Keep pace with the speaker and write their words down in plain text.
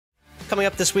Coming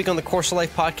up this week on the Course of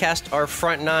Life podcast, our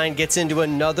front nine gets into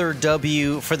another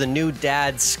W for the new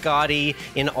dad, Scottie,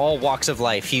 in all walks of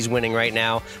life. He's winning right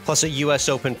now, plus a U.S.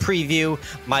 Open preview,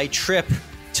 my trip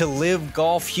to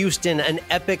LIV Houston, an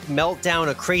epic meltdown,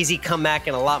 a crazy comeback,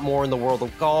 and a lot more in the world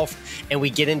of golf. And we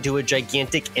get into a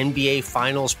gigantic NBA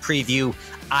Finals preview.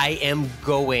 I am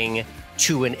going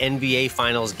to an NBA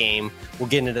Finals game. We'll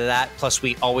get into that. Plus,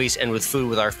 we always end with food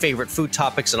with our favorite food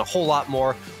topics and a whole lot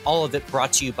more. All of it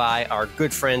brought to you by our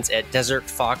good friends at Desert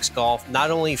Fox Golf, not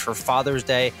only for Father's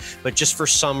Day, but just for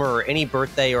summer or any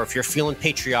birthday, or if you're feeling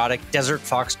patriotic, Desert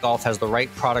Fox Golf has the right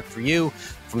product for you.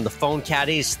 From the phone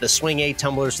caddies, to the Swing A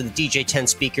tumblers, to the DJ10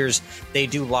 speakers, they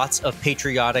do lots of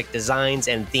patriotic designs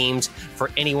and themes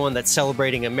for anyone that's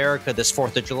celebrating America this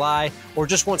 4th of July, or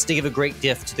just wants to give a great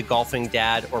gift to the golfing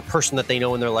dad or person that they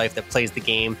know in their life that plays the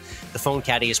game. The phone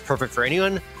caddy is perfect for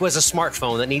anyone who has a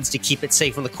smartphone that needs to keep it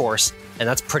safe on the course, and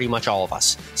that's pretty much all of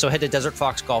us. So head to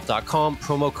desertfoxgolf.com,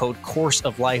 promo code Course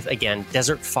of Life. Again,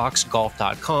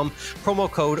 desertfoxgolf.com, promo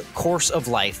code Course of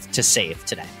Life to save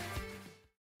today.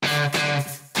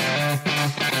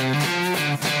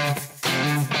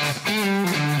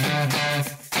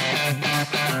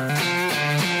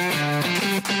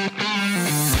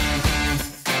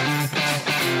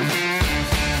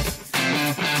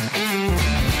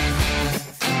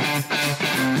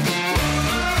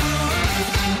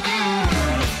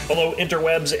 Hello,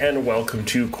 interwebs, and welcome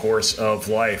to Course of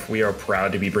Life. We are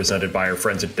proud to be presented by our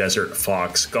friends at Desert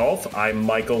Fox Golf. I'm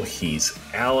Michael, he's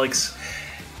Alex.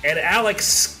 And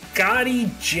Alex, Scottie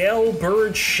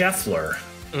Jailbird Scheffler.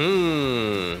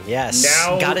 Yes,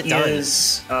 now got it done.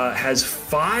 Has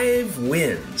 5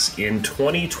 wins in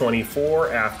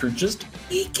 2024 after just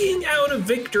eking out a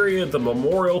victory at the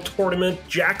Memorial Tournament,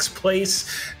 Jack's Place,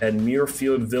 and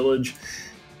Muirfield Village.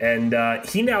 And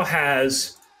he now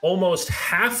has almost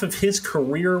half of his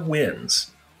career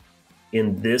wins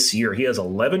in this year. He has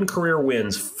 11 career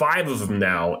wins, 5 of them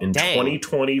now in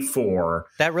 2024.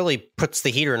 That really puts the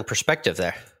heater in perspective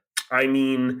there. I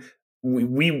mean,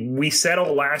 we said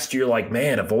all last year, like,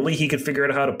 man, if only he could figure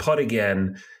out how to putt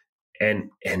again. And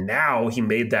now he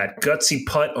made that gutsy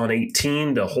putt on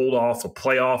 18 to hold off a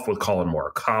playoff with Colin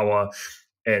Morikawa,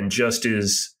 and just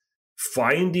is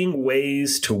finding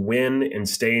ways to win and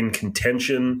stay in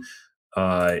contention.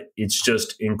 It's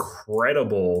just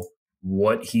incredible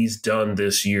what he's done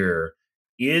this year.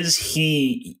 Is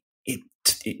he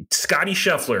Scottie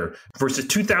Scheffler versus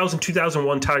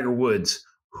 2001 Tiger Woods?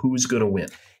 Who's going to win?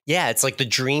 Yeah, it's like the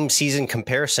dream season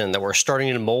comparison that we're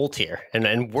starting to mold here.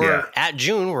 And we're at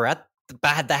June, we're at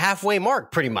the halfway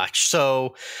mark pretty much.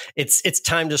 So it's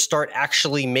time to start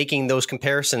actually making those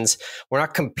comparisons. We're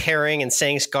not comparing and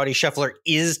saying Scottie Scheffler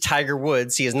is Tiger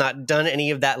Woods. He has not done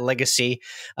any of that legacy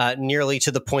nearly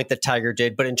to the point that Tiger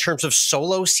did. But in terms of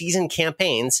solo season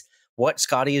campaigns, what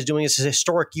Scottie is doing is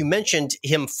historic. You mentioned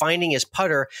him finding his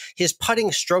putter. His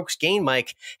putting strokes gain,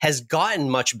 Mike, has gotten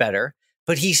much better.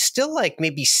 But he's still like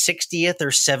maybe 60th or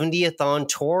 70th on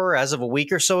tour as of a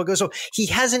week or so ago. So he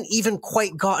hasn't even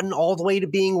quite gotten all the way to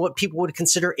being what people would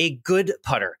consider a good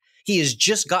putter. He has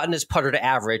just gotten his putter to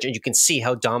average, and you can see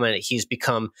how dominant he's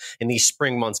become in these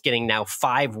spring months, getting now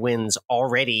 5 wins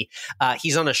already.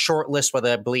 He's on a short list with,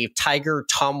 I believe, Tiger,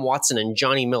 Tom Watson, and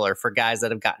Johnny Miller for guys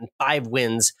that have gotten 5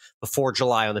 wins before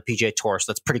July on the PGA Tour.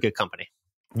 So that's pretty good company.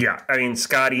 Yeah, I mean,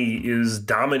 Scottie is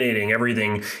dominating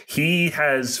everything. He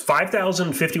has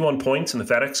 5,051 points in the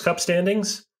FedEx Cup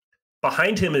standings.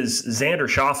 Behind him is Xander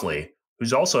Schauffele,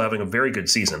 who's also having a very good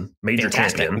season. Major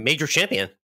champion.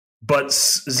 But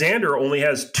Xander only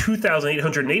has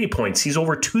 2,880 points. He's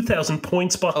over 2,000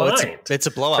 points behind. It's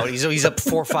a blowout. He's up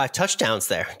 4 or 5 touchdowns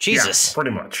there. Jesus. Yeah, pretty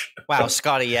much. Wow,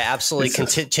 Scottie, yeah, absolutely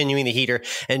continuing the heater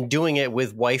and doing it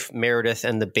with wife Meredith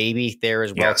and the baby there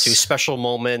as well, too. Special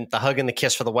moment, the hug and the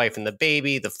kiss for the wife and the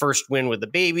baby, the first win with the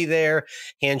baby there,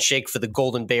 handshake for the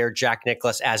Golden Bear, Jack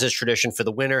Nicklaus, as is tradition for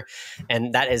the winner.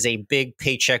 And that is a big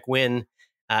paycheck win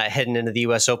heading into the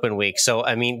U.S. Open week. So,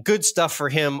 I mean, good stuff for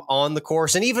him on the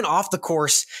course. And even off the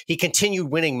course, he continued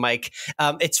winning, Mike.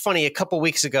 It's funny, a couple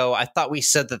weeks ago, I thought we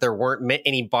said that there weren't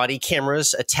any body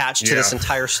cameras attached to this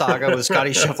entire saga with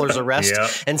Scottie Scheffler's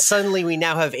arrest. And suddenly we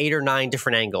now have 8 or 9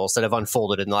 different angles that have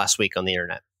unfolded in the last week on the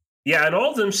internet. Yeah, and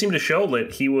all of them seem to show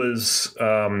that he was,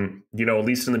 at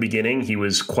least in the beginning, he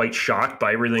was quite shocked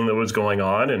by everything that was going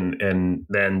on, and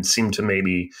then seemed to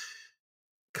maybe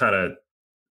kind of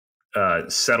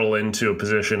settle into a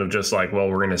position of just like, well,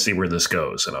 we're going to see where this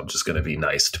goes, and I'm just going to be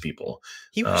nice to people.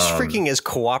 He was freaking as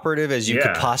cooperative as you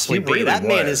could possibly be. Really that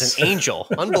man is an angel.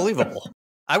 Unbelievable.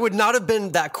 I would not have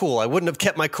been that cool. I wouldn't have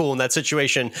kept my cool in that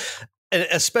situation. And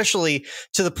especially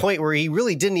to the point where he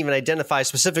really didn't even identify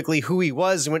specifically who he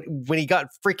was when he got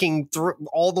freaking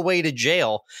all the way to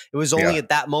jail. It was only at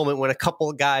that moment when a couple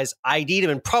of guys ID'd him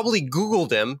and probably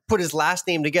Googled him, put his last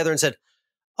name together and said,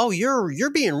 "Oh,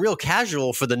 you're being real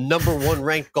casual for the number 1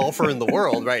 ranked golfer in the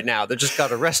world right now that just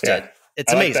got arrested." Yeah.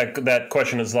 It's amazing. Like that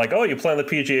question is like, "Oh, you play on the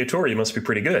PGA Tour, you must be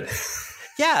pretty good."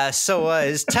 Yeah, so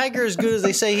is Tiger as good as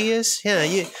they say he is?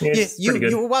 Yeah,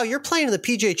 wow, you're playing in the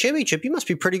PGA Championship. You must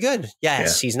be pretty good.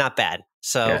 Yes, he's not bad.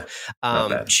 So, not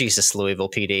bad. Jesus, Louisville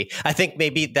PD. I think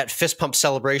maybe that fist pump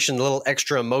celebration, a little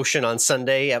extra emotion on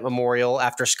Sunday at Memorial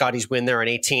after Scottie's win there on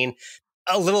 18.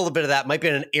 A little bit of that might be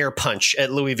an air punch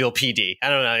at Louisville PD. I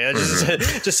don't know.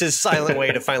 Just his silent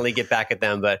way to finally get back at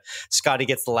them. But Scottie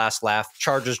gets the last laugh.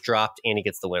 Charges dropped, and he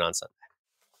gets the win on Sunday.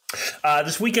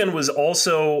 This weekend was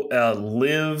also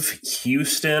LIV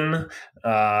Houston.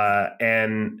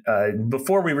 And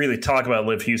before we really talk about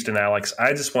LIV Houston, Alex,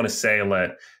 I just want to say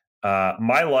that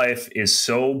my life is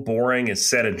so boring and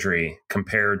sedentary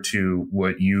compared to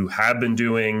what you have been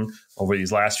doing over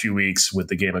these last few weeks with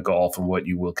the game of golf and what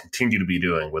you will continue to be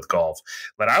doing with golf.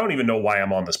 But I don't even know why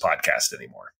I'm on this podcast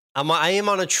anymore. I am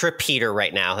on a trip heater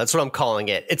right now. That's what I'm calling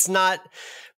it. It's not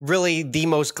really the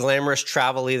most glamorous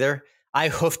travel either. I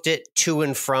hoofed it to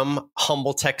and from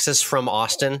Humble, Texas, from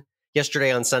Austin yesterday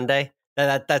on Sunday.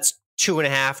 That's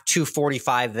 2.5,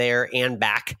 2:45 there and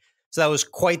back. So that was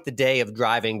quite the day of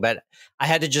driving, but I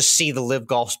had to just see the LIV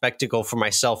Golf spectacle for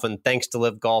myself. And thanks to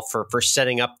LIV Golf for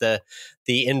setting up the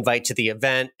invite to the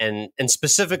event. And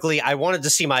specifically, I wanted to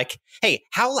see Mike, hey,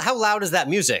 how loud is that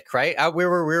music, right? We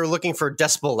were looking for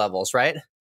decibel levels, right?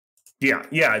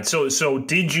 Yeah. So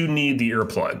did you need the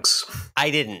earplugs? I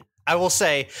didn't. I will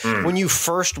say, when you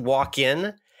first walk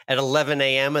in at 11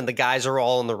 a.m. and the guys are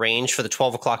all in the range for the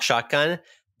 12 o'clock shotgun,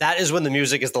 that is when the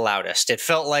music is the loudest. It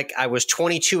felt like I was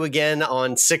 22 again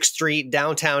on 6th Street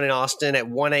downtown in Austin at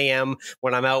 1 a.m.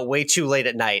 when I'm out way too late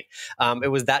at night.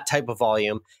 It was that type of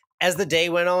volume. As the day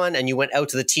went on and you went out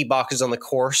to the tee boxes on the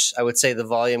course, I would say the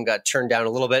volume got turned down a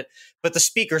little bit. But the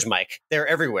speakers, Mike, they're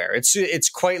everywhere. It's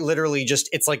quite literally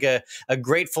it's like a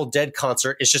Grateful Dead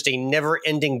concert. It's just a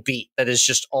never-ending beat that is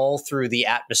just all through the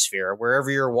atmosphere, wherever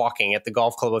you're walking at the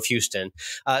Golf Club of Houston.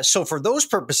 So for those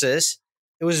purposes,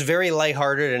 it was very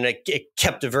lighthearted and it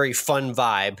kept a very fun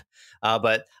vibe.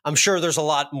 But I'm sure there's a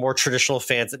lot more traditional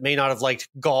fans that may not have liked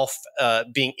golf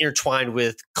being intertwined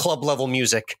with club-level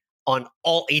music on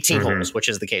all 18 holes, which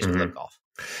is the case with LIV Golf.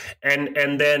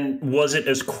 And then was it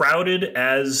as crowded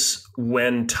as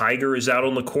when Tiger is out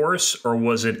on the course, or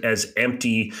was it as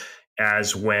empty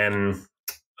as when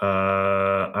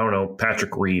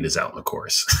Patrick Reed is out on the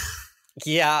course?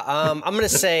 Yeah, I'm going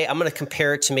to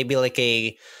compare it to maybe like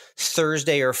a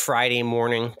Thursday or Friday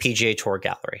morning PGA Tour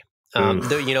gallery.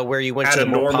 Where you went at to a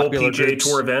more normal popular PGA groups.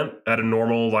 Tour event, at a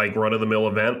normal like run of the mill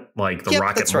event, like the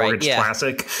Rocket Mortgage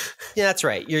Classic. Yeah, that's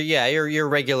right. Your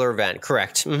regular event,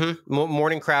 correct?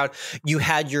 Morning crowd. You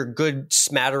had your good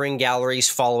smattering galleries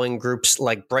following groups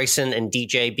like Bryson and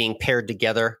DJ being paired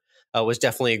together. Was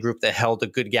definitely a group that held a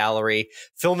good gallery.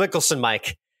 Phil Mickelson,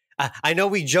 Mike. I know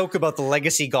we joke about the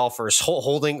legacy golfers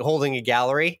holding a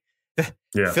gallery.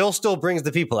 Yeah. Phil still brings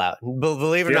the people out.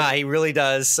 Believe it or not, he really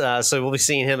does. So we'll be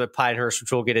seeing him at Pinehurst,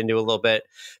 which we'll get into a little bit.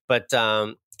 But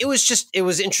it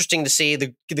was interesting to see.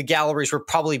 The galleries were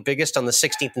probably biggest on the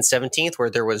 16th and 17th, where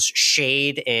there was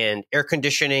shade and air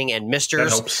conditioning and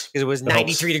misters. Because it was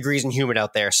 93 degrees and humid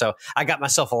out there. So I got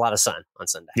myself a lot of sun on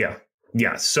Sunday.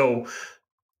 Yeah. So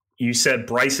you said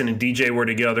Bryson and DJ were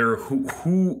together.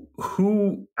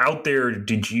 Who out there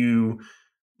did you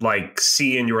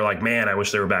see and you were like, man, I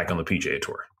wish they were back on the PGA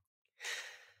Tour?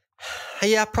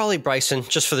 Yeah, probably Bryson,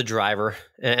 just for the driver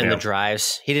and the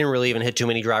drives. He didn't really even hit too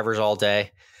many drivers all day.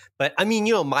 But I mean,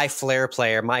 my flair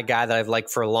player, my guy that I've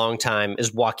liked for a long time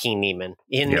is Joaquin Niemann.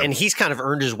 And he's kind of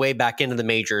earned his way back into the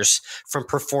majors from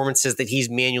performances that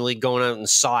he's manually going out and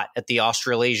sought at the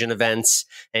Australasian events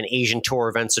and Asian Tour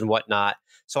events and whatnot.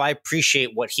 So I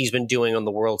appreciate what he's been doing on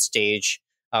the world stage.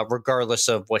 Regardless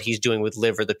of what he's doing with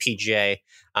LIV or the PGA.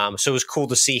 So it was cool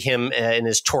to see him and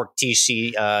his Torque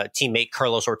TC teammate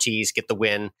Carlos Ortiz get the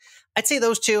win. I'd say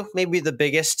those two, maybe the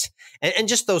biggest. And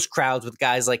just those crowds with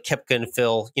guys like Koepka and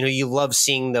Phil. You love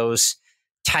seeing those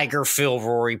Tiger, Phil,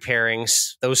 Rory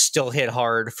pairings. Those still hit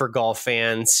hard for golf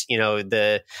fans.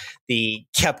 The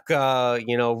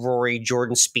Koepka, Rory,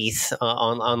 Jordan Spieth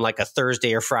on like a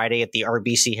Thursday or Friday at the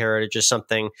RBC Heritage is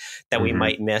something that we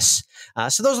might miss.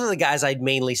 So those are the guys I'd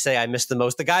mainly say I missed the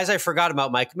most. The guys I forgot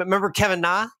about, Mike. Remember Kevin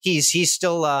Na? He's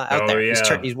still out there.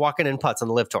 Yeah. He's walking in putts on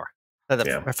the LIV Tour.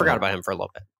 I forgot about him for a little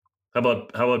bit. How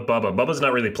about Bubba? Bubba's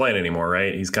not really playing anymore,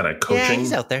 right? He's kind of coaching. Yeah,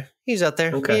 he's out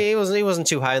there. Okay. He wasn't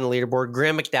too high on the leaderboard.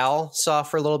 Graham McDowell saw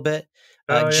for a little bit.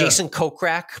 Jason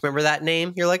Kokrak, remember that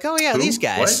name? You're like, oh yeah, these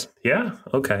guys. What? Yeah.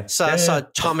 Okay. Saw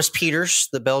Thomas Peters,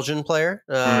 the Belgian player,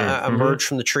 emerge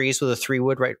from the trees with a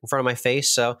 3-wood right in front of my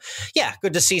face. So yeah,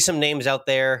 good to see some names out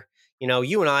there. You know,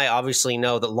 you and I obviously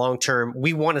know that long term,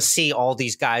 we want to see all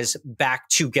these guys back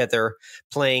together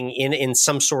playing in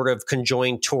some sort of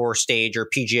conjoined tour stage or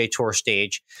PGA Tour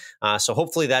stage. So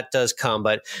hopefully that does come.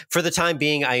 But for the time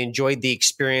being, I enjoyed the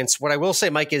experience. What I will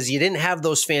say, Mike, is you didn't have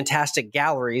those fantastic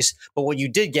galleries, but what you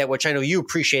did get, which I know you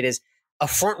appreciate, is a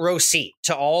front row seat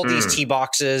to all these tee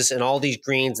boxes and all these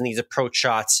greens and these approach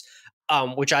shots.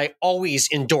 Which I always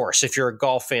endorse if you're a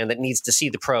golf fan that needs to see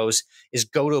the pros, is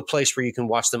go to a place where you can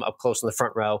watch them up close in the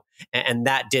front row. And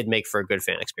that did make for a good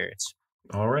fan experience.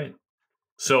 All right.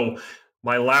 So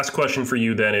my last question for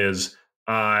you then is,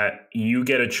 you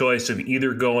get a choice of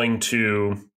either going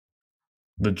to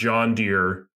the John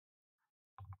Deere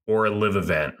or a LIV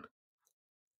event.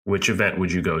 Which event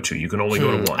would you go to? You can only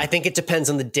go to one. I think it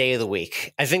depends on the day of the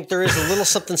week. I think there is a little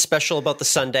something special about the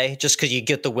Sunday, just because you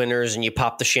get the winners and you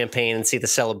pop the champagne and see the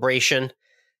celebration.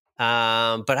 But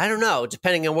I don't know,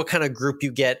 depending on what kind of group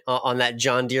you get on that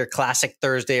John Deere Classic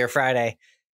Thursday or Friday,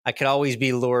 I could always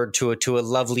be lured to a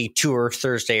lovely tour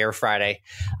Thursday or Friday.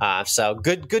 So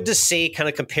good to see, kind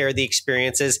of compare the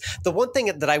experiences. The one thing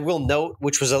that I will note,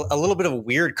 which was a little bit of a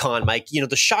weird con, Mike, you know,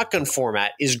 the shotgun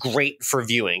format is great for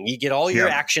viewing. You get all your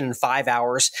action in 5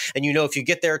 hours. And, you know, if you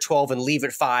get there at 12 and leave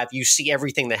at 5, you see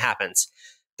everything that happens.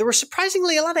 There were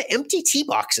surprisingly a lot of empty tee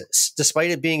boxes,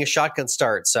 despite it being a shotgun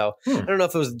start. So I don't know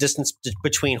if it was the distance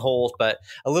between holes, but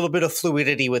a little bit of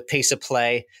fluidity with pace of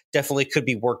play definitely could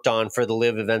be worked on for the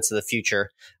LIV events of the future.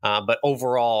 But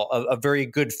overall, a very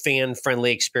good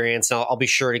fan-friendly experience. And I'll be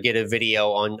sure to get a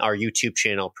video on our YouTube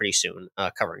channel pretty soon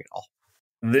covering it all.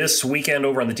 This weekend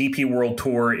over on the DP World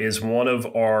Tour is one of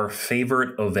our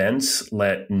favorite events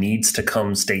that needs to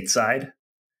come stateside.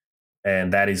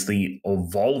 And that is the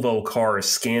Volvo Cars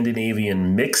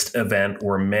Scandinavian Mixed event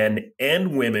where men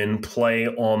and women play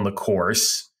on the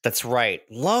course. That's right.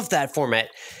 Love that format.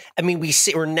 I mean,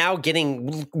 we're now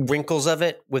getting wrinkles of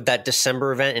it with that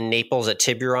December event in Naples at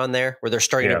Tiburon there, where they're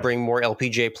starting to bring more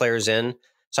LPGA players in.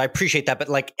 So I appreciate that. But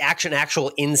like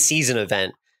actual in-season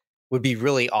event would be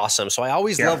really awesome. So I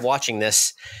always love watching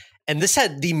this. And this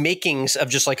had the makings of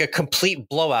just like a complete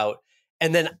blowout.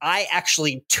 And then I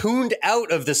actually tuned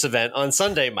out of this event on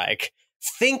Sunday, Mike,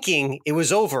 thinking it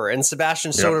was over and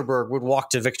Sebastian Soderberg would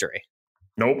walk to victory.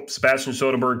 Nope. Sebastian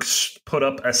Soderberg put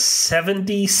up a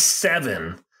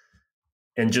 77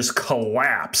 and just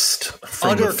collapsed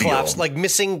from the field. Collapsed, like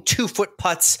missing 2-foot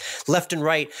putts left and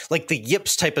right, like the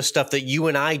yips type of stuff that you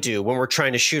and I do when we're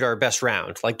trying to shoot our best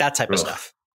round, like that type of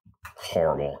stuff.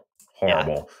 Horrible.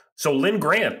 Yeah. So Linn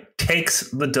Grant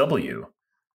takes the W.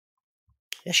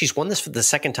 Yeah, she's won this for the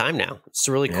second time now. It's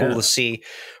really cool to see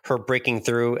her breaking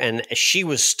through. And she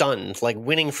was stunned, like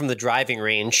winning from the driving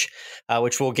range,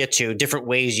 which we'll get to, different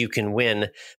ways you can win.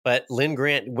 But Linn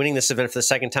Grant winning this event for the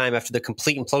second time after the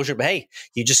complete implosion. But hey,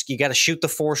 you got to shoot the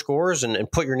 4 scores and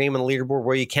put your name on the leaderboard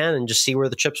where you can and just see where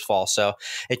the chips fall. So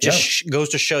it just goes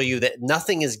to show you that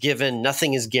nothing is given,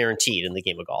 nothing is guaranteed in the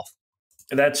game of golf.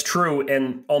 That's true.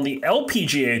 And on the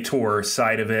LPGA Tour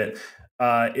side of it,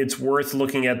 it's worth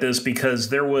looking at this because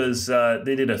there was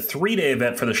they did a 3-day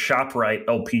event for the ShopRite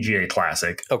LPGA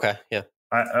Classic. Okay, yeah.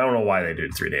 I don't know why they did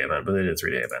a 3-day event, but they did a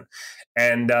 3-day event.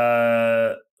 And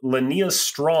Linnea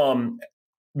Strom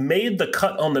made the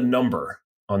cut on the number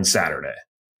on Saturday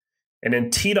and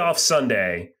then teed off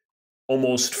Sunday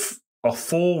almost a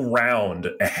full round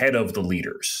ahead of the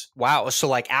leaders. Wow. So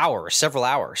like several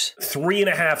hours.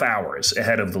 3.5 hours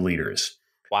ahead of the leaders.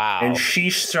 Wow. And she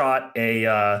shot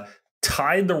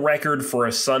tied the record for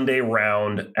a Sunday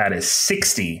round at a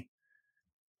 60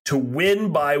 to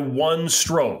win by 1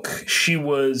 stroke. She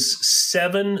was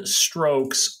 7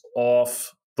 strokes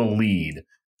off the lead.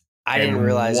 I didn't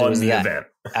realize it was that. Event.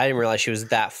 I didn't realize she was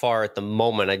that far at the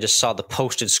moment. I just saw the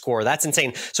posted score. That's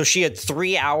insane. So she had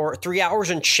 3 hours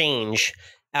and change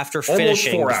after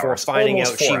finishing before finding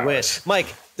out she wins.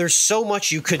 Mike, there's so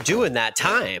much you could do in that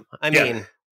time. I mean,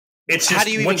 it's just, how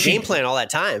do you even game plan all that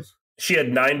time? She had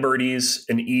 9 birdies,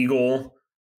 an eagle,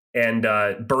 and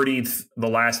birdied the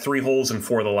last 3 holes and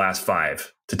 4 of the last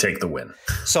 5 to take the win.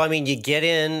 So, I mean, you get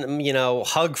in,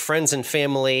 hug friends and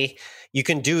family. You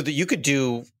could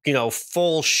do,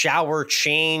 full shower,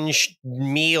 change,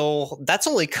 meal. That's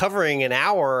only covering an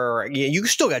hour. You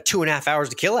still got 2.5 hours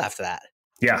to kill after that.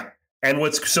 Yeah. And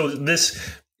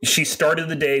she started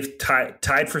the day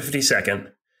tied for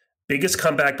 52nd. Biggest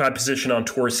comeback by position on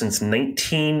tour since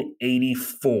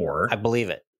 1984. I believe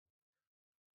it.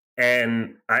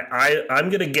 And I'm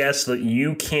going to guess that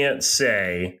you can't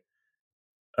say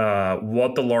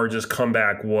what the largest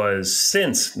comeback was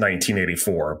since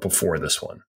 1984 before this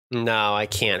one. No, I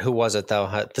can't. Who was it,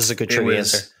 though? This is a good trivia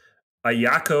answer.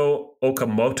 Ayako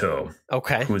Okamoto,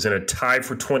 okay, who was in a tie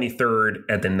for 23rd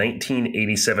at the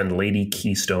 1987 Lady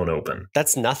Keystone Open.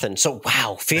 That's nothing. So,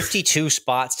 wow, 52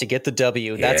 spots to get the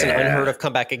W. That's an unheard of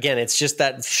comeback. Again, it's just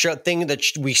that thing that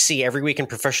we see every week in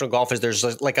professional golf is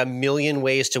there's like a million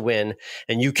ways to win,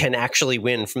 and you can actually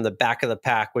win from the back of the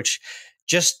pack, which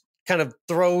just kind of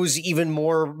throws even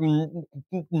more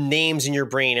names in your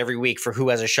brain every week for who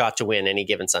has a shot to win any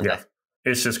given Sunday. Yeah,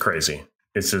 it's just crazy.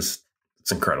 It's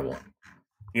incredible.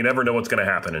 You never know what's going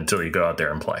to happen until you go out there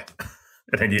and play.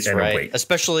 And then you wait.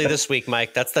 Especially this week,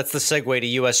 Mike. That's the segue to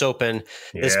U.S. Open.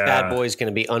 This bad boy is going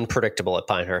to be unpredictable at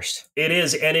Pinehurst. It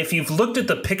is. And if you've looked at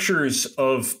the pictures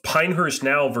of Pinehurst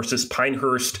now versus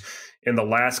Pinehurst in the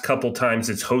last couple times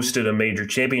it's hosted a major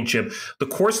championship, the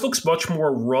course looks much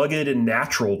more rugged and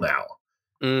natural now.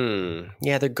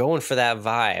 Yeah, they're going for that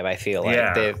vibe, I feel like.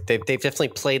 Yeah. They've definitely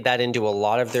played that into a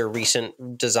lot of their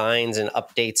recent designs and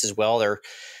updates as well. They're,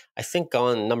 I think,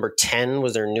 on number 10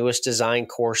 was their newest design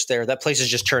course there. That place is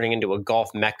just turning into a golf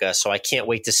mecca, so I can't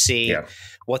wait to see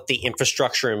what the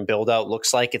infrastructure and build-out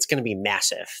looks like. It's going to be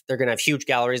massive. They're going to have huge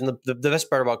galleries, and the best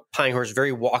part about Pinehurst,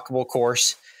 very walkable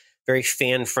course. Very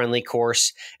fan-friendly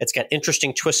course. It's got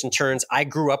interesting twists and turns. I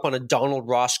grew up on a Donald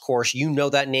Ross course. You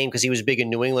know that name because he was big in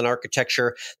New England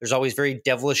architecture. There's always very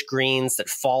devilish greens that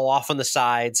fall off on the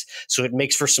sides, so it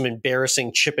makes for some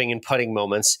embarrassing chipping and putting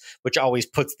moments, which always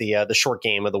puts the short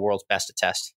game of the world's best to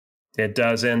test. It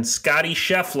does. And Scottie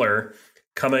Scheffler,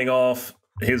 coming off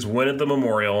his win at the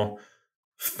Memorial,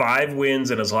 5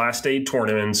 wins in his last 8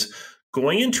 tournaments,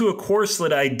 going into a course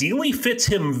that ideally fits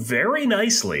him very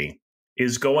nicely,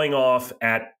 is going off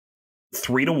at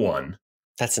 3-1.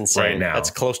 That's insane. Right now. That's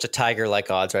close to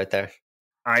Tiger-like odds right there.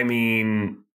 I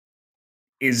mean,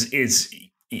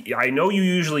 I know you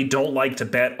usually don't like to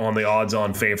bet on the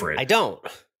odds-on favorite. I don't.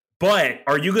 But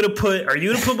are you going to put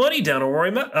money down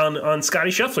on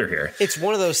Scottie Scheffler here? It's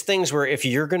one of those things where if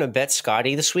you're going to bet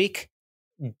Scottie this week,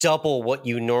 double what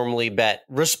you normally bet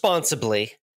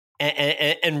responsibly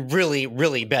and really,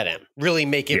 really bet him. Really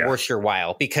make it worth your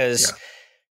while because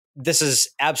this is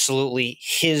absolutely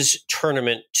his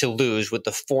tournament to lose with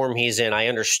the form he's in. I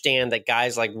understand that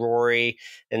guys like Rory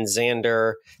and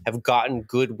Xander have gotten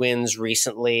good wins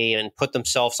recently and put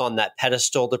themselves on that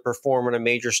pedestal to perform on a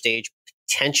major stage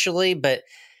potentially, but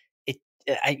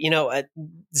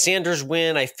Xander's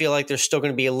win, I feel like there's still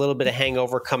going to be a little bit of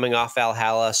hangover coming off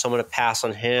Valhalla, so I'm going to pass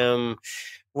on him.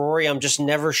 Rory, I'm just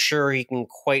never sure he can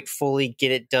quite fully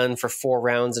get it done for 4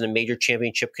 rounds in a major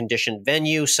championship conditioned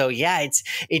venue. So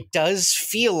it does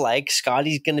feel like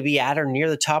Scottie's going to be at or near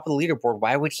the top of the leaderboard.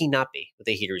 Why would he not be with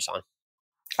the heaters on?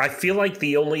 I feel like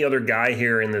the only other guy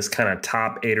here in this kind of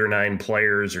top 8 or 9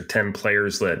 players or 10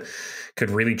 players that could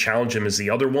really challenge him is the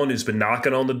other one who's been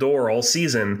knocking on the door all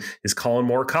season is Colin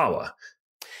Morikawa.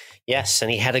 Yes,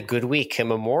 and he had a good week at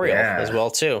Memorial as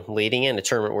well too, leading in a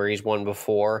tournament where he's won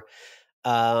before.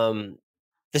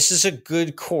 This is a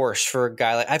good course for a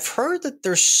guy. I've heard that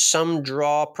there's some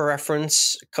draw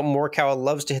preference. Morikawa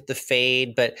loves to hit the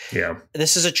fade, but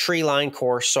this is a tree line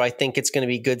course, so I think it's going to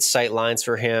be good sight lines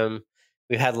for him.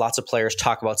 We've had lots of players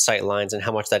talk about sight lines and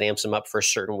how much that amps him up for a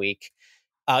certain week.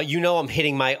 I'm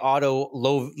hitting my auto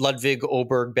Ludwig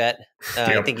Oberg bet.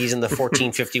 I think he's in the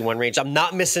 1451 range. I'm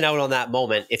not missing out on that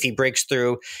moment. If he breaks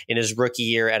through in his rookie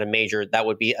year at a major, that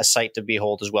would be a sight to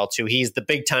behold as well, too. He's the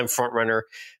big-time front runner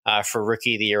for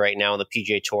Rookie of the Year right now on the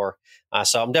PGA Tour.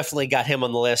 So I'm definitely got him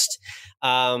on the list.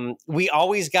 We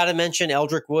always got to mention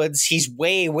Eldrick Woods. He's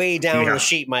way, way down on the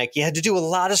sheet, Mike. You had to do a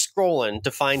lot of scrolling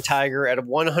to find Tiger at a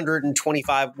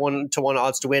 125 1-to-1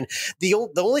 odds to win. The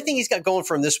only thing he's got going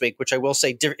for him this week, which I will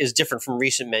say is different from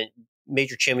recent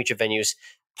major championship venues,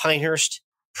 Pinehurst,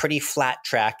 pretty flat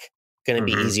track, going to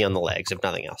be easy on the legs, if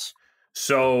nothing else.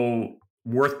 So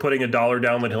worth putting $1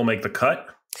 down that he'll make the cut?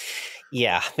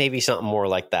 Yeah, maybe something more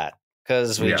like that.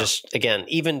 Because we just, again,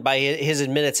 even by his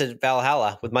admittance at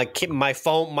Valhalla, with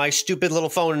my stupid little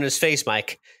phone in his face,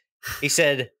 Mike, he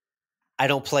said, I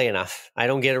don't play enough. I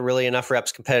don't get really enough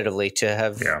reps competitively to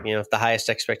have the highest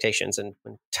expectations. And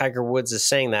when Tiger Woods is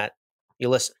saying that, you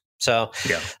listen. So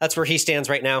that's where he stands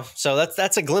right now. So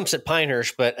that's a glimpse at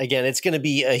Pinehurst. But again, it's going to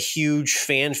be a huge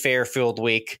fanfare-filled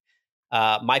week.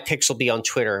 My picks will be on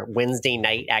Twitter Wednesday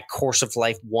night at Course of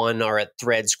Life 1 or at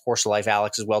Threads Course of Life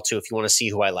Alex as well, too, if you want to see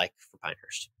who I like for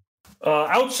Pinehurst.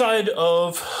 Outside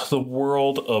of the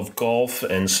world of golf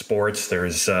and sports,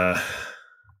 there's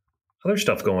other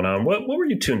stuff going on. What were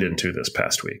you tuned into this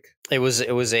past week? It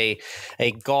was a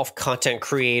golf content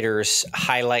creator's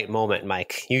highlight moment,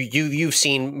 Mike. You've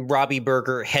seen Robbie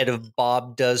Berger, head of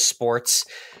Bob Does Sports.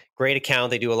 Great account.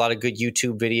 They do a lot of good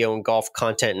YouTube video and golf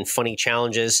content and funny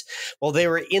challenges. Well, they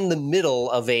were in the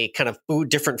middle of a kind of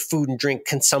different food and drink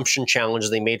consumption challenge.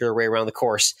 They made their way around the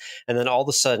course. And then all of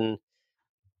a sudden,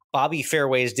 Bobby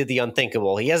Fairways did the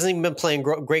unthinkable. He hasn't even been playing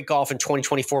great golf in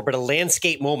 2024, but a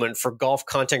landscape moment for golf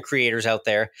content creators out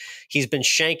there. He's been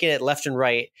shanking it left and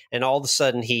right, and all of a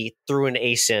sudden he threw an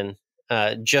ace in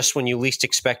just when you least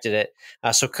expected it.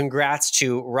 So congrats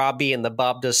to Robbie and the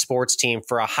Bob Does Sports team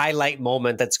for a highlight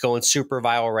moment that's going super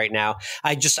viral right now.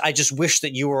 I just wish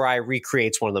that you or I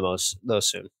recreates one of those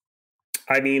soon.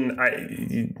 I mean,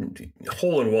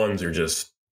 hole-in-ones are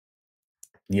just,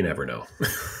 you never know.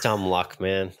 Dumb luck,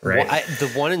 man. Right? The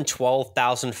 1 in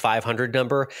 12,500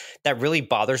 number, that really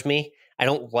bothers me. I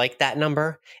don't like that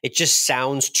number. It just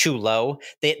sounds too low.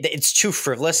 It's too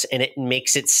frivolous, and it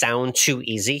makes it sound too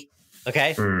easy.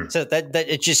 Okay, so that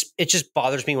it just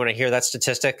bothers me when I hear that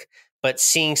statistic. But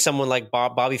seeing someone like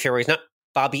Bobby Fairways, not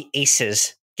Bobby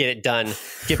Aces, get it done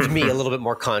gives me a little bit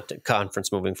more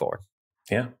confidence moving forward.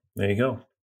 Yeah, there you go.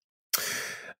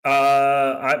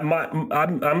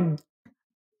 I'm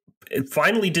it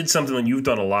finally did something that you've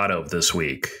done a lot of this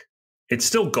week. It's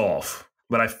still golf,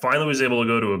 but I finally was able to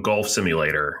go to a golf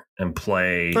simulator and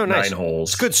play 9 holes.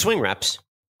 It's good swing reps.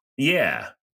 Yeah.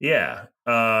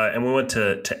 And we went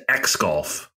to X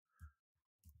Golf.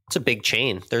 It's a big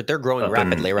chain. They're growing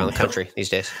rapidly around the country these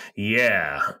days.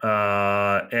 Yeah.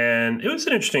 And it was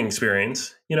an interesting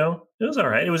experience. You know, it was all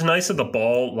right. It was nice that the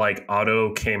ball like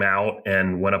auto came out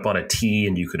and went up on a tee,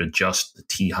 and you could adjust the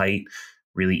tee height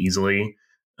really easily.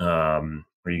 Or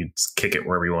you could kick it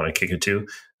wherever you want to kick it to.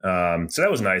 So that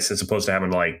was nice, as opposed to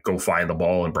having to like go find the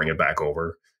ball and bring it back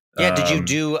over. Yeah. Did you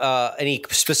do any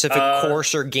specific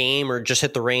course or game, or just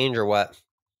hit the range, or what?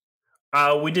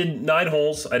 We did 9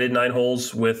 holes. I did 9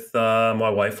 holes with my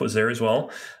wife was there as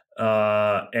well.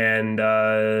 And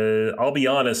I'll be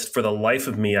honest, for the life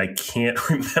of me, I can't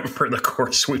remember the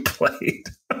course we played.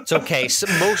 It's okay. So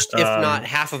most, if not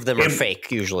half of them, are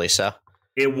fake usually. So.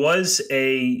 It was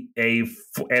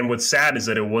and what's sad is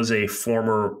that it was a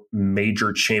former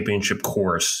major championship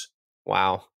course.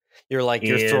 Wow.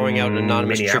 You're throwing out an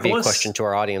anonymous trivia question to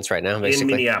our audience right now,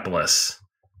 basically. In Minneapolis.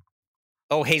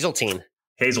 Oh, Hazeltine.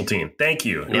 Thank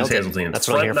you. It was Hazeltine. That's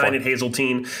front 9 at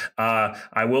Hazeltine.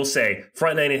 I will say,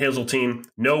 front 9 at Hazeltine,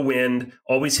 no wind,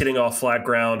 always hitting off flat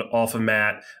ground, off a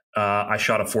mat. I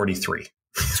shot a 43.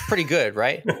 It's pretty good,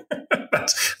 right?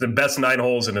 That's the best 9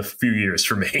 holes in a few years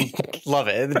for me. Love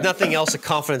it. If nothing else, a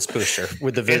confidence booster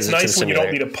with the visits. It's nice when you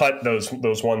don't need to putt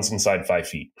those ones inside 5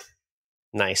 feet.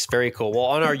 Nice. Very cool. Well,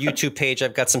 on our YouTube page,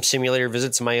 I've got some simulator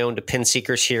visits of my own to Pin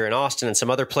Seekers here in Austin and some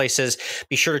other places.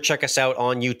 Be sure to check us out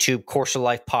on YouTube, Course of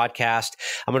Life Podcast.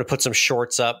 I'm going to put some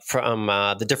shorts up from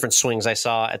the different swings I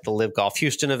saw at the LIV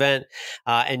Houston event,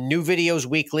 and new videos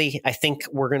weekly. I think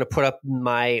we're going to put up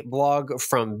my blog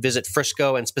from Visit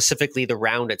Frisco, and specifically the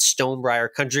round at Stonebriar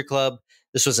Country Club.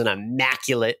 This was an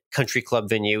immaculate country club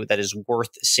venue that is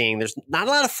worth seeing. There's not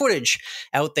a lot of footage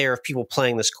out there of people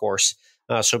playing this course.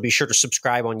 So be sure to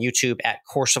subscribe on YouTube at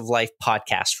Course of Life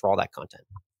Podcast for all that content.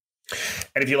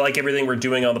 And if you like everything we're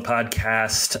doing on the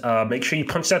podcast, make sure you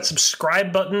punch that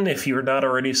subscribe button if you're not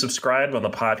already subscribed on the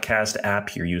podcast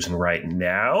app you're using right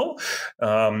now.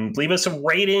 Leave us a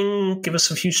rating, give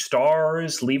us a few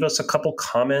stars, leave us a couple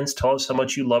comments, tell us how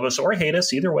much you love us or hate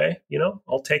us. Either way,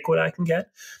 I'll take what I can get.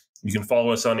 You can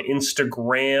follow us on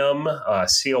Instagram,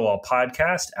 COL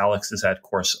Podcast. Alex is at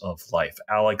Course of Life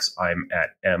Alex. I'm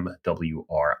at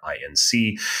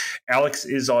MWRINC. Alex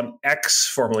is on X,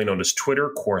 formerly known as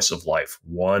Twitter, Course of Life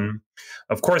 1.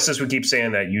 Of course, as we keep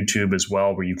saying, that YouTube as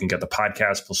well, where you can get the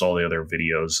podcast plus all the other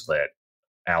videos that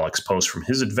Alex posts from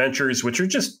his adventures, which are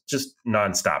just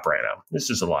nonstop right now. There's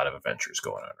just a lot of adventures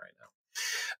going on right now.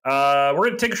 We're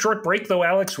going to take a short break, though,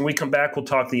 Alex. When we come back, we'll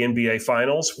talk the NBA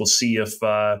Finals. We'll see if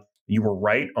you were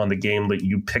right on the game that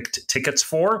you picked tickets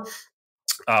for.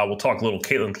 We'll talk a little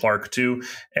Caitlin Clark, too.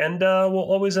 And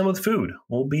we'll always end with food.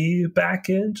 We'll be back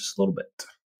in just a little bit.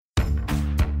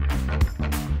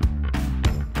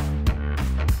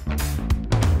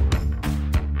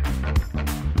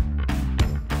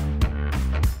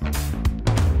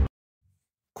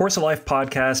 Course of Life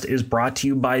podcast is brought to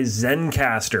you by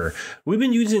Zencastr. We've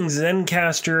been using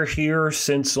Zencastr here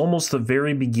since almost the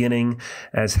very beginning,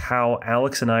 as how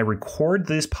Alex and I record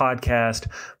this podcast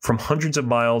from hundreds of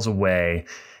miles away.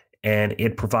 and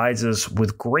it provides us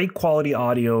with great quality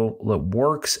audio that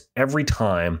works every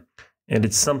time. And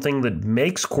it's something that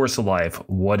makes Course of Life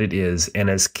what it is and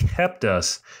has kept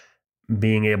us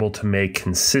being able to make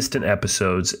consistent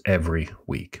episodes every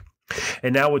week.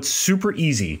 And now it's super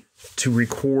easy to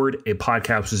record a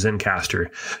podcast with Zencastr.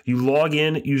 You log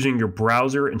in using your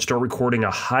browser and start recording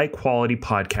a high quality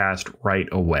podcast right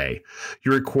away.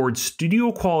 You record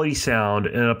studio quality sound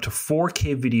and up to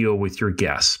 4K video with your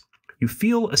guests. You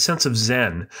feel a sense of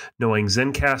zen knowing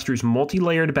Zencastr's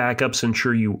multi-layered backups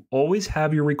ensure you always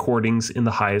have your recordings in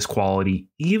the highest quality,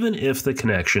 even if the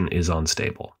connection is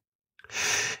unstable.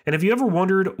 And have you ever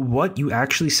wondered what you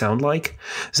actually sound like?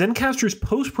 Zencastr's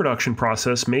post-production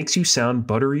process makes you sound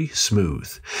buttery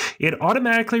smooth. It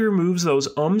automatically removes those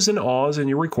ums and ahs in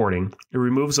your recording. It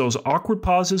removes those awkward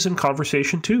pauses in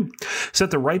conversation too.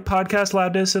 Set the right podcast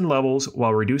loudness and levels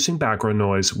while reducing background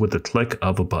noise with the click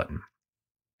of a button.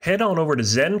 Head on over to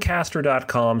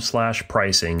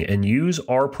zencastr.com/pricing and use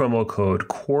our promo code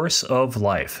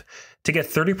CourseOfLife to get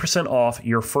 30% off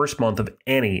your first month of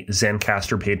any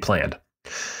Zencastr paid plan.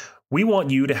 We want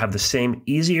you to have the same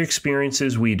easy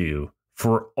experiences we do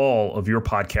for all of your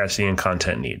podcasting and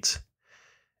content needs.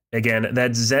 Again,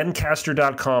 that's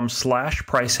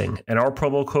zencastr.com/pricing and our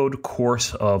promo code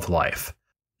CourseOfLife.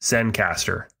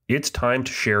 Zencastr, it's time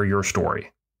to share your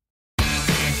story.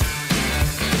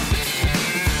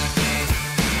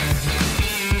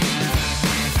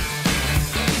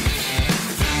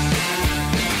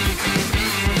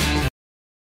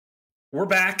 We're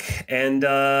back, and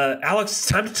Alex, it's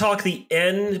time to talk the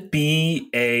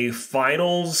NBA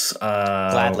Finals.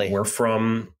 Gladly. We're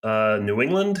from New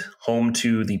England, home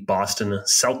to the Boston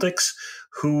Celtics,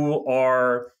 who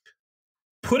are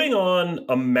putting on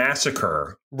a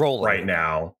massacre right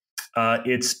now.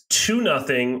 It's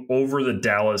 2-0 over the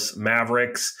Dallas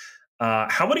Mavericks.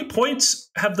 How many points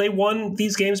have they won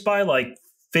these games by? Like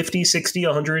 50, 60,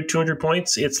 100, 200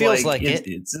 points? It's Feels like it.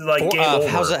 It's like game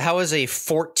over. How is a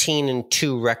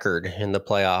 14-2 record in the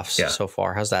playoffs so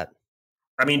far? How's that?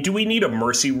 I mean, do we need a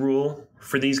mercy rule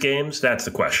for these games? That's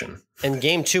the question. And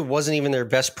game 2 wasn't even their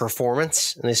best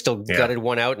performance, and they still gutted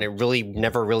one out, and it really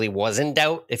never really was in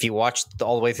doubt if you watched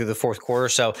all the way through the fourth quarter.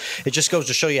 So it just goes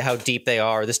to show you how deep they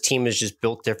are. This team is just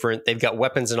built different. They've got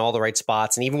weapons in all the right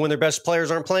spots, and even when their best players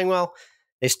aren't playing well,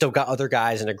 they still got other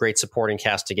guys and a great supporting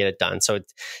cast to get it done. So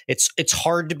it's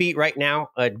hard to beat right now.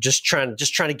 Just trying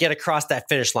to get across that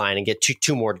finish line and get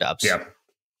two more dubs. Yeah.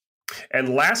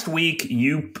 And last week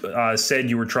you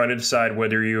said you were trying to decide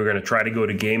whether you were going to try to go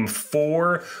to game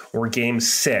 4 or game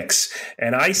 6.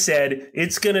 And I said,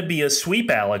 it's going to be a sweep,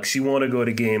 Alex. You want to go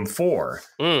to game 4.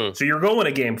 So you're going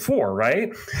to game 4,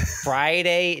 right?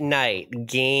 Friday night,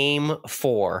 game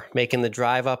 4, making the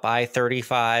drive up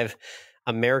I-35.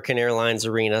 American Airlines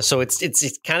Arena. So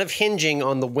it's kind of hinging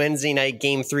on the Wednesday night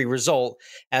game 3 result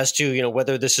as to,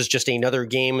 whether this is just another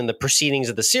game in the proceedings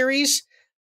of the series,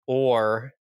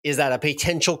 or is that a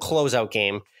potential closeout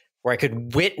game where I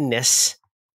could witness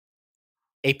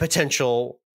a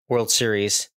potential World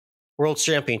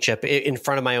Championship in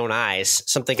front of my own eyes,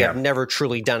 something I've never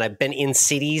truly done. I've been in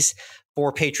cities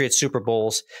for Patriots Super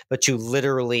Bowls, but to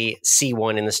literally see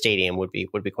one in the stadium would be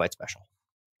quite special.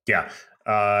 Yeah.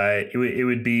 It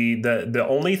would be the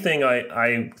only thing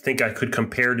I think I could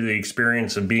compare to the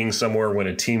experience of being somewhere when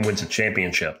a team wins a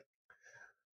championship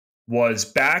was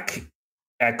back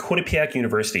at Quinnipiac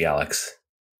University, Alex,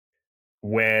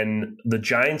 when the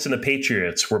Giants and the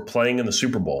Patriots were playing in the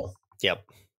Super Bowl. Yep.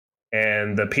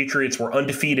 And the Patriots were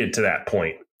undefeated to that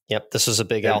point. Yep. This was a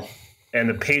big L. And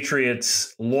the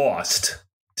Patriots lost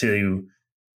to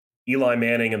Eli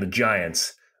Manning and the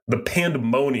Giants. The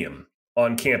pandemonium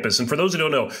on campus. And for those who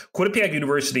don't know, Quinnipiac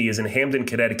University is in Hamden,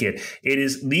 Connecticut. It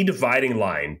is the dividing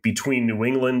line between New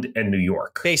England and New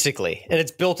York. Basically. And it's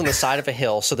built on the side of a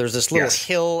hill. So there's this little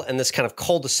hill and this kind of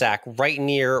cul-de-sac right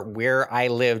near where I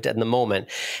lived at the moment.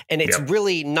 And it's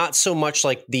really not so much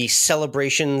like the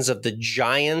celebrations of the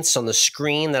Giants on the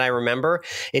screen that I remember.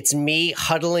 It's me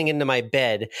huddling into my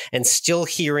bed and still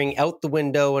hearing out the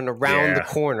window and around the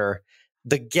corner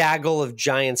the gaggle of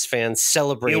Giants fans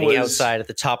celebrating outside at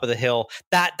the top of the hill.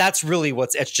 That's really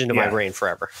what's etched into my brain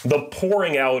forever. The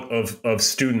pouring out of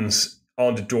students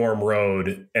onto Dorm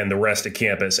Road and the rest of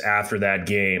campus after that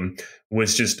game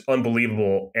was just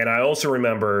unbelievable. And I also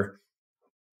remember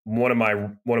one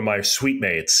of my suite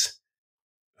mates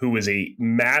who was a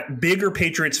bigger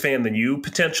Patriots fan than you,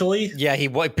 potentially. Yeah, he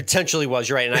potentially was.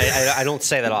 You're right. And I don't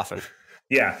say that often.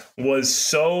 Yeah, was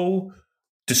so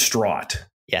distraught.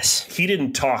 Yes. He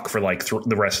didn't talk for like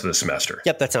the rest of the semester.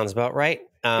 Yep, that sounds about right.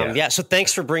 Yeah. So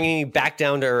thanks for bringing me back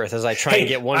down to earth as I try and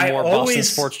get one more Boston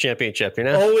Sports Championship. You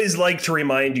know, always like to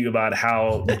remind you about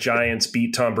how the Giants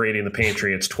beat Tom Brady and the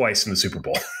Patriots twice in the Super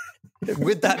Bowl.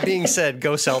 With that being said,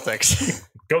 go Celtics.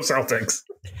 Go Celtics.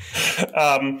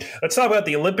 Let's talk about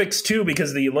the Olympics too,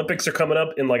 because the Olympics are coming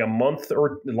up in like a month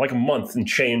and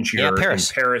change here in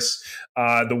Paris.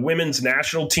 The women's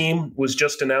national team was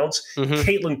just announced.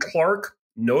 Caitlin Clark,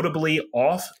 notably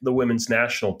off the women's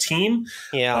national team.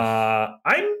 Yeah.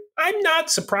 I'm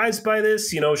not surprised by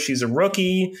this. You know, she's a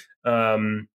rookie.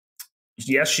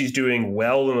 Yes, she's doing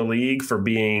well in the league for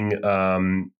being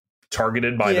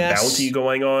targeted by the bounty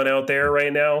going on out there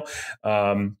right now.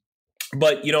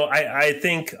 But, you know, I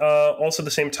think also at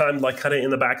the same time, like kind of in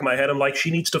the back of my head, I'm like, she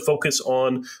needs to focus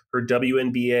on her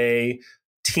WNBA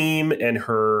team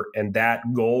and that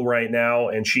goal right now,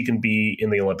 and she can be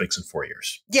in the Olympics in 4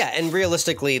 years. Yeah, and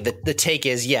realistically, the take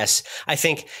is, yes, I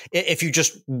think if you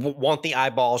just want the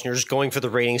eyeballs and you're just going for the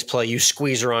ratings play, you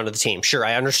squeeze her onto the team. Sure,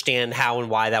 I understand how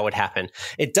and why that would happen.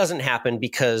 It doesn't happen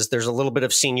because there's a little bit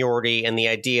of seniority and the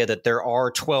idea that there are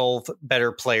 12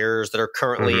 better players that are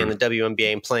currently in the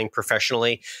WNBA and playing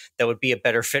professionally that would be a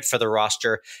better fit for the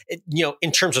roster. You know,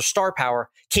 in terms of star power,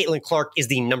 Caitlin Clark is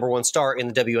the number one star in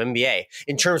the WNBA.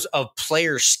 In terms of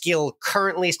player skill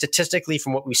currently, statistically,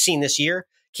 from what we've seen this year,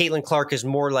 Caitlin Clark is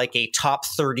more like a top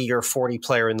 30 or 40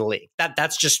 player in the league.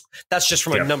 That's just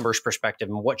from a numbers perspective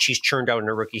and what she's churned out in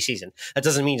her rookie season. That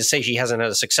doesn't mean to say she hasn't had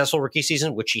a successful rookie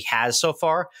season, which she has so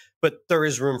far, but there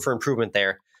is room for improvement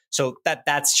there. So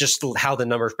that's just how the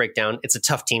numbers break down. It's a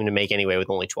tough team to make anyway with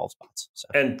only 12 spots. So.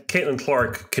 And Caitlin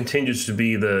Clark continues to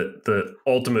be the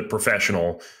ultimate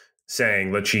professional,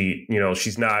 saying that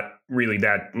she's not really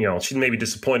that, she may be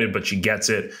disappointed, but she gets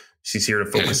it. She's here to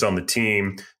focus on the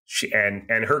team. And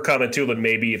her comment too, that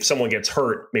maybe if someone gets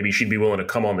hurt, maybe she'd be willing to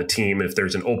come on the team if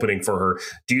there's an opening for her.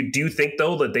 Do you think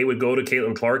though that they would go to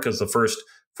Caitlin Clark as the first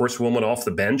woman off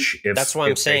the bench if, that's what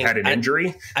I'm saying. They had an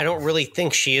injury? I don't really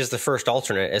think she is the first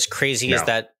alternate, as crazy as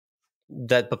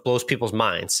that blows people's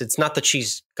minds. It's not that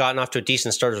she's gotten off to a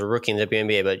decent start as a rookie in the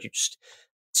WNBA, but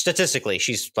statistically,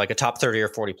 she's like a top 30 or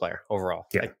 40 player overall.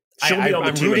 Yeah.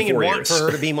 I'm rooting and want for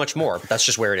her to be much more, but that's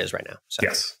just where it is right now. So.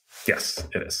 Yes,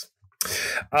 it is.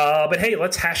 But hey,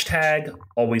 let's hashtag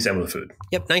always end with food.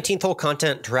 Yep. 19th hole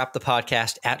content to wrap the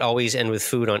podcast at always end with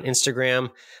food on Instagram.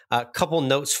 A couple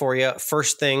notes for you.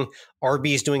 First thing,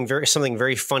 RB is doing something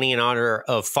very funny in honor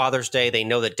of Father's Day. They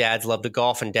know that dads love to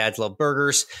golf and dads love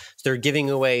burgers. So they're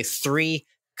giving away 3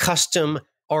 custom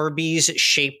Arby's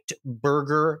shaped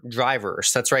burger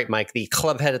drivers. That's right, Mike. The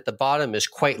club head at the bottom is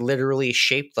quite literally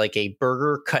shaped like a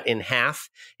burger cut in half.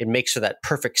 It makes for that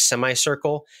perfect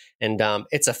semicircle. And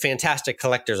it's a fantastic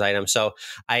collector's item. So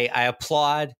I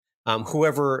applaud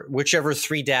whichever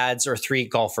 3 dads or 3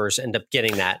 golfers end up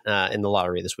getting that in the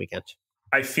lottery this weekend.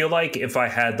 I feel like if I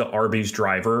had the Arby's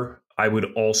driver, I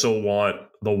would also want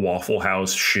the Waffle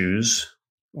House shoes.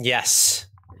 Yes.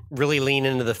 Really lean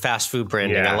into the fast food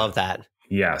branding. Yeah. I love that.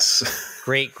 Yes.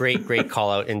 Great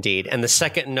call out indeed. And the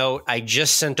second note, I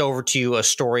just sent over to you a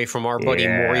story from our buddy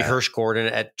Maury Hirsch-Gordon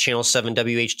at Channel 7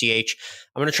 WHDH.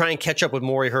 I'm going to try and catch up with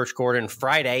Maury Hirsch-Gordon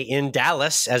Friday in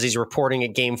Dallas as he's reporting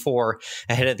at Game 4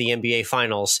 ahead of the NBA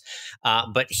Finals.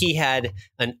 But he had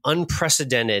an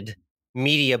unprecedented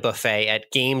media buffet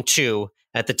at Game 2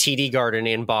 at the TD Garden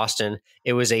in Boston.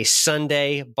 It was a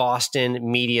Sunday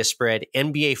Boston media spread,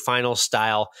 NBA Finals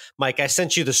style. Mike, I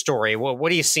sent you the story.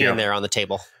 What are you seeing there on the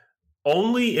table?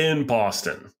 Only in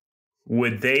Boston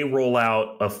would they roll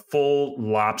out a full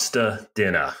lobster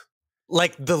dinner.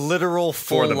 Like the literal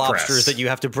full lobsters that you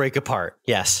have to break apart.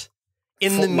 Yes.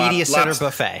 In the media center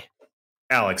buffet.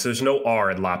 Alex, there's no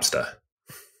R in lobster.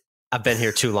 I've been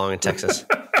here too long in Texas.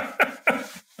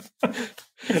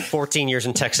 14 years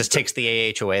in Texas takes the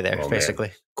AH away there, basically.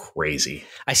 Man. Crazy.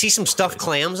 I see some stuffed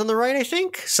clams on the right, I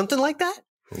think. Something like that.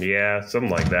 Yeah, something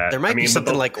like that. There might be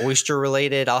something like oyster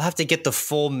related. I'll have to get the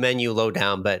full menu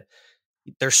lowdown, but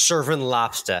they're serving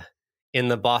lobster in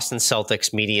the Boston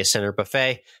Celtics Media Center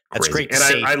buffet. That's crazy. Great to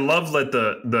see. I love that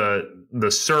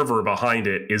the server behind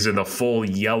it is in the full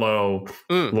yellow,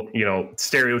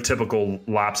 stereotypical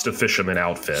lobster fisherman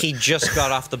outfit. He just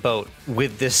got off the boat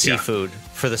with this seafood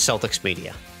for the Celtics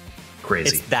media.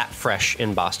 Crazy. It's that fresh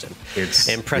in Boston. It's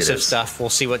impressive stuff. We'll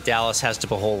see what Dallas has to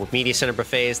behold with Media Center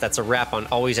buffets. That's a wrap on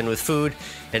Always End with Food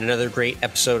and another great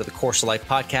episode of the Course of Life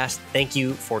podcast. Thank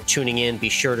you for tuning in. Be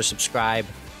sure to subscribe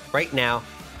right now,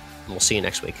 and we'll see you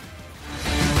next week.